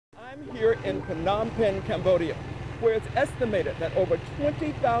I'm here in Phnom Penh, Cambodia, where it's estimated that over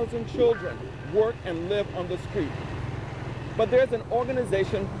 20,000 children work and live on the street. But there's an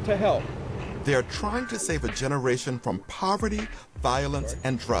organization to help. They're trying to save a generation from poverty, violence,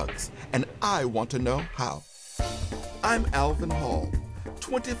 and drugs, and I want to know how. I'm Alvin Hall.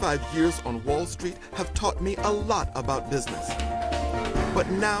 25 years on Wall Street have taught me a lot about business. But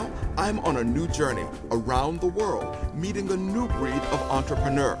now I'm on a new journey around the world, meeting a new breed of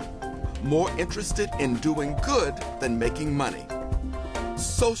entrepreneur, more interested in doing good than making money.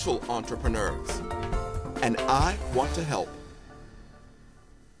 Social entrepreneurs. And I want to help.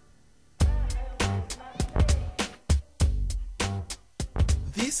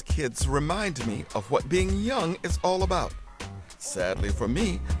 These kids remind me of what being young is all about. Sadly for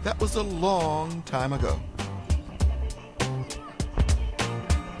me, that was a long time ago.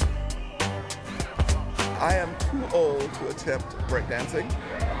 I am too old to attempt breakdancing.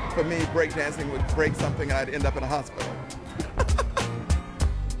 For me, breakdancing would break something and I'd end up in a hospital.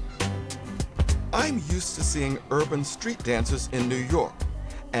 I'm used to seeing urban street dancers in New York,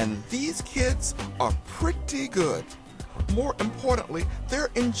 and these kids are pretty good. More importantly, they're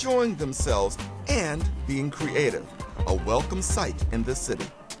enjoying themselves and being creative, a welcome sight in this city.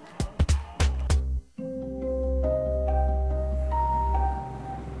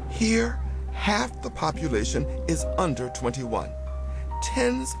 Here, half the population is under 21.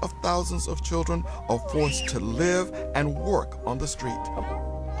 Tens of thousands of children are forced to live and work on the street.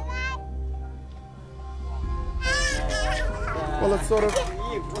 Well, it's sort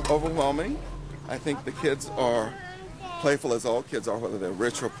of overwhelming. I think the kids are playful as all kids are, whether they're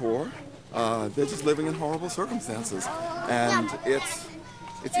rich or poor. They're just living in horrible circumstances. And it's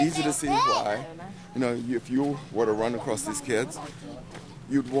easy to see why, if you were to run across these kids,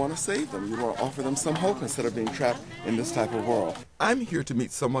 you'd want to save them. You'd want to offer them some hope instead of being trapped in this type of world. I'm here to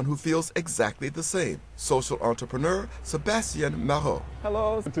meet someone who feels exactly the same. Social entrepreneur Sebastien Marot.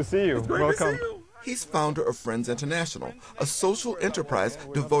 Hello, good to see you. It's great Welcome. to see you. He's founder of Friends International, a social enterprise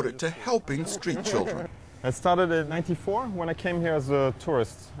devoted to helping street children. I started in '94 when I came here as a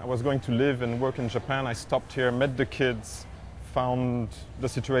tourist. I was going to live and work in Japan. I stopped here, met the kids, found the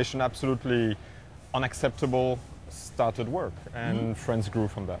situation absolutely unacceptable, started work, and Friends grew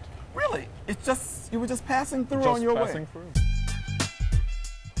from that. Really? You were just passing through Just on your passing way? through.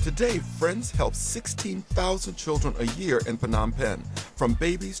 Today, Friends helps 16,000 children a year in Phnom Penh, from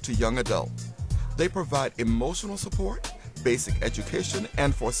babies to young adults. They provide emotional support, basic education,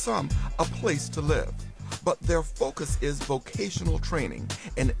 and for some, a place to live. But their focus is vocational training,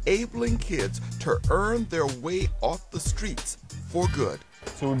 enabling kids to earn their way off the streets for good.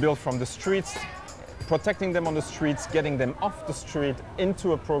 So we built from the streets, protecting them on the streets, getting them off the street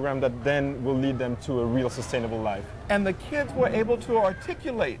into a program that then will lead them to a real sustainable life. And the kids were able to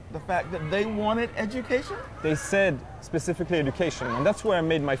articulate the fact that they wanted education? They said specifically education, and that's where I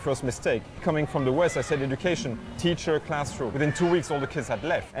made my first mistake. Coming from the West, I said education, teacher, classroom. Within 2 weeks, all the kids had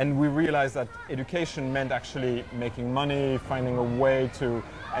left. And we realized that education meant actually making money, finding a way to,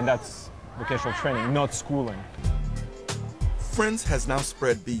 and that's vocational training, not schooling. Friends has now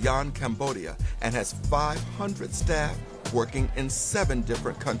spread beyond Cambodia and has 500 staff working in 7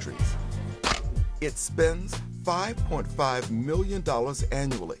 different countries. It spends $5.5 million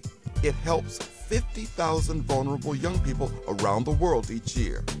annually. It helps 50,000 vulnerable young people around the world each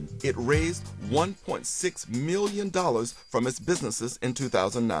year. It raised $1.6 million from its businesses in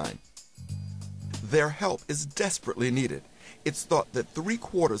 2009. Their help is desperately needed. It's thought that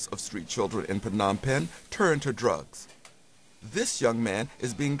 3/4 of street children in Phnom Penh turn to drugs. This young man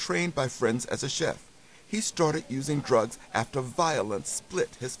is being trained by Friends as a chef. He started using drugs after violence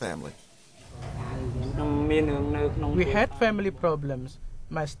split his family. We had family problems.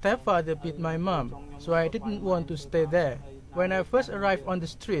 My stepfather beat my mom, so I didn't want to stay there. When I first arrived on the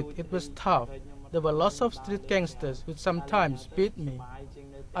street, it was tough. There were lots of street gangsters who sometimes beat me.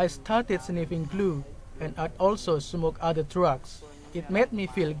 I started sniffing glue, and I'd also smoke other drugs. It made me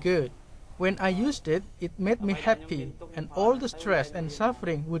feel good. When I used it, it made me happy, and all the stress and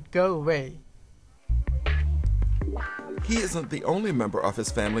suffering would go away. He isn't the only member of his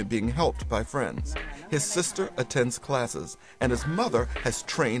family being helped by Friends. His sister attends classes, and his mother has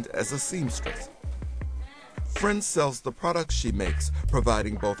trained as a seamstress. Friends sells the products she makes,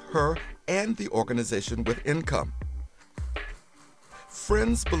 providing both her and the organization with income.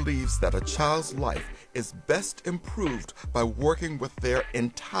 Friends believes that a child's life is best improved by working with their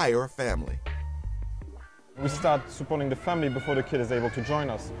entire family. We start supporting the family before the kid is able to join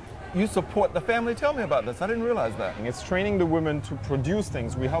us. You support the family? Tell me about this. I didn't realize that. It's training the women to produce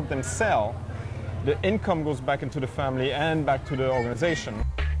things. We help them sell. The income goes back into the family and back to the organization.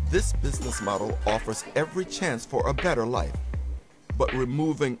 This business model offers every chance for a better life. But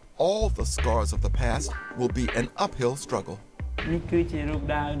removing all the scars of the past will be an uphill struggle.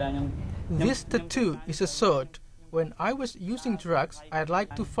 This tattoo is a sword. When I was using drugs, I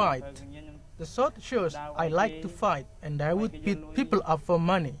liked to fight. The sword shows I like to fight, and I would beat people up for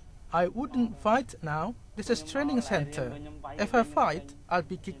money. I wouldn't fight now. This is a training center. If I fight, I'll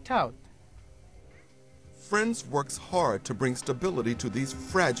be kicked out. Friends works hard to bring stability to these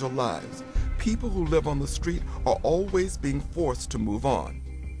fragile lives. People who live on the street are always being forced to move on.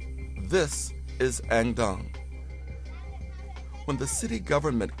 This is Angdong. When the city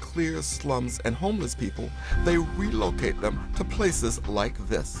government clears slums and homeless people, they relocate them to places like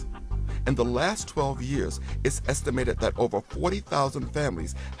this. In the last 12 years, it's estimated that over 40,000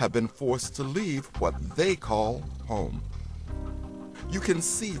 families have been forced to leave what they call home. You can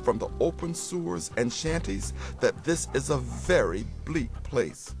see from the open sewers and shanties that this is a very bleak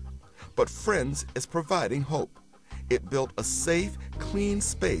place. But Friends is providing hope. It built a safe, clean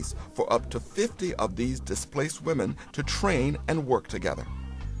space for up to 50 of these displaced women to train and work together.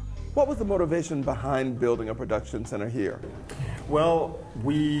 What was the motivation behind building a production center here? Well,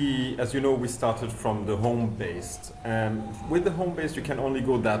 as you know, we started from the home-based. With the home-based, you can only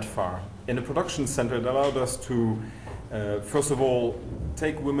go that far. In a production center, it allowed us to, first of all,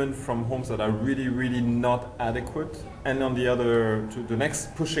 take women from homes that are really, really not adequate, and on the other,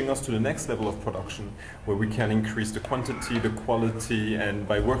 pushing us to the next level of production, where we can increase the quantity, the quality, and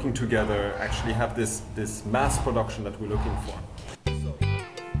by working together, actually have this mass production that we're looking for.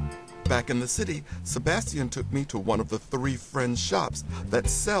 Back in the city, Sebastien took me to one of the 3 Friends shops that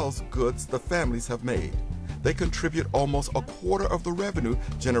sells goods the families have made. They contribute almost a quarter of the revenue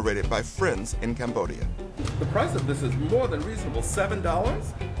generated by Friends in Cambodia. The price of this is more than reasonable, $7?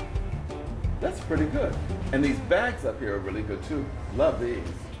 That's pretty good. And these bags up here are really good too. Love these.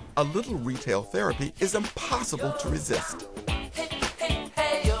 A little retail therapy is impossible to resist.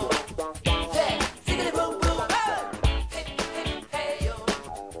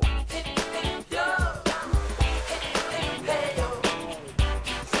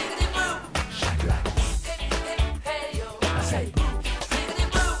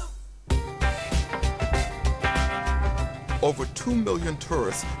 Over 2 million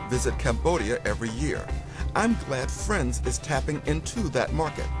tourists visit Cambodia every year. I'm glad Friends is tapping into that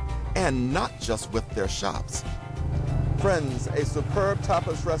market, and not just with their shops. Friends, a superb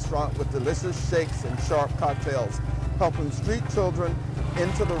tapas restaurant with delicious shakes and sharp cocktails, helping street children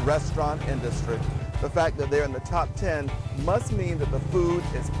into the restaurant industry. The fact that they're in the top 10 must mean that the food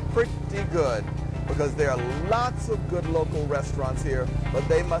is pretty good, because there are lots of good local restaurants here, but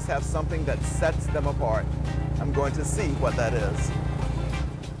they must have something that sets them apart. I'm going to see what that is.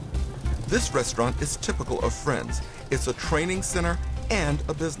 This restaurant is typical of Friends. It's a training center and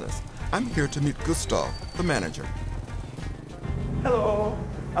a business. I'm here to meet Gustav, the manager. Hello,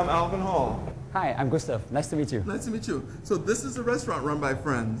 I'm Alvin Hall. Hi, I'm Gustav. Nice to meet you. Nice to meet you. So this is a restaurant run by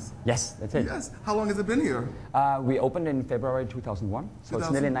Friends? Yes, that's it. Yes. How long has it been here? We opened in February 2001, so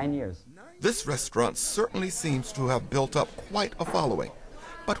it's nearly 9 years. This restaurant certainly seems to have built up quite a following.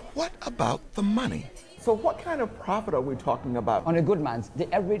 But what about the money? So what kind of profit are we talking about? On a good month,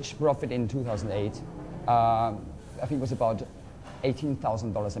 the average profit in 2008, I think was about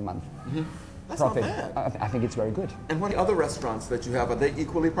 $18,000 a month. Mm-hmm. That's profit. not bad. I think it's very good. And what other restaurants that you have, are they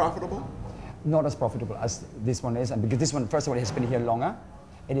equally profitable? Not as profitable as this one is, and because this one, first of all, it has been here longer.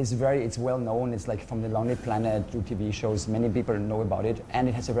 It's well known. It's like from the Lonely Planet, through TV shows, many people know about it, and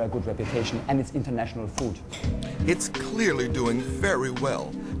it has a very good reputation, and it's international food. It's clearly doing very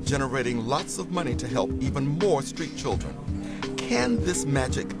well, generating lots of money to help even more street children. Can this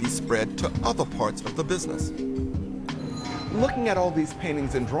magic be spread to other parts of the business? Looking at all these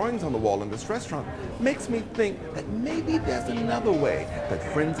paintings and drawings on the wall in this restaurant makes me think that maybe there's another way that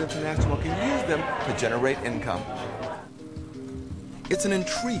Friends International can use them to generate income. It's an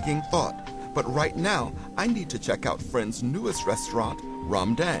intriguing thought, but right now I need to check out Friends' newest restaurant,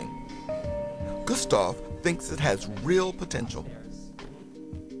 Ram Dang. Gustav thinks it has real potential.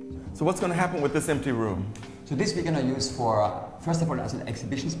 So what's going to happen with this empty room? So this we're going to use for, first of all, as an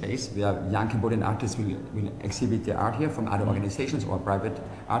exhibition space, where young Cambodian artists will exhibit their art here from other organizations or private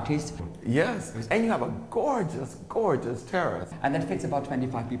artists. Yes, and you have a gorgeous, gorgeous terrace. And that fits about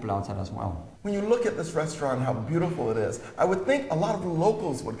 25 people outside as well. When you look at this restaurant, how beautiful it is, I would think a lot of the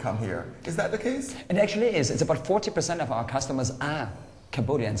locals would come here. Is that the case? It actually is. It's about 40% of our customers are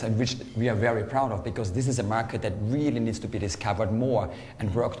Cambodians, and which we are very proud of, because this is a market that really needs to be discovered more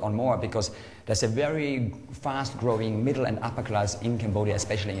and worked on more, because there's a very fast growing middle and upper class in Cambodia,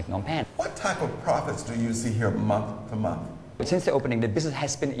 especially in Phnom Penh. What type of profits do you see here month to month? Since the opening, the business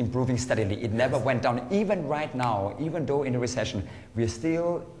has been improving steadily. It never went down. Even right now, even though in a recession, we're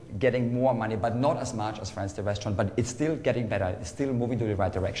still getting more money, but not as much as France, the restaurant, but it's still getting better. It's still moving to the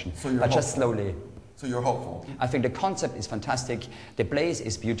right direction, but just slowly. So you're hopeful? I think the concept is fantastic. The place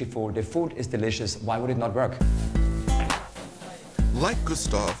is beautiful. The food is delicious. Why would it not work? Like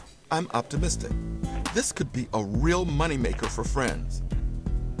Gustav, I'm optimistic. This could be a real moneymaker for Friends.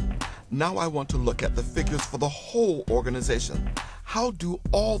 Now I want to look at the figures for the whole organization. How do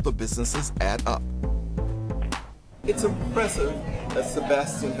all the businesses add up? It's impressive that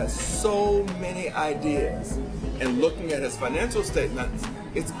Sebastien has so many ideas. And looking at his financial statements,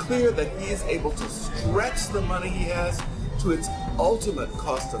 it's clear that he is able to stretch the money he has to its ultimate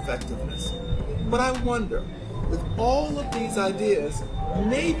cost effectiveness. But I wonder, with all of these ideas,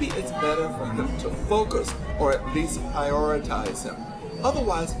 maybe it's better for him to focus or at least prioritize them.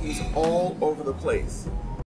 Otherwise, he's all over the place.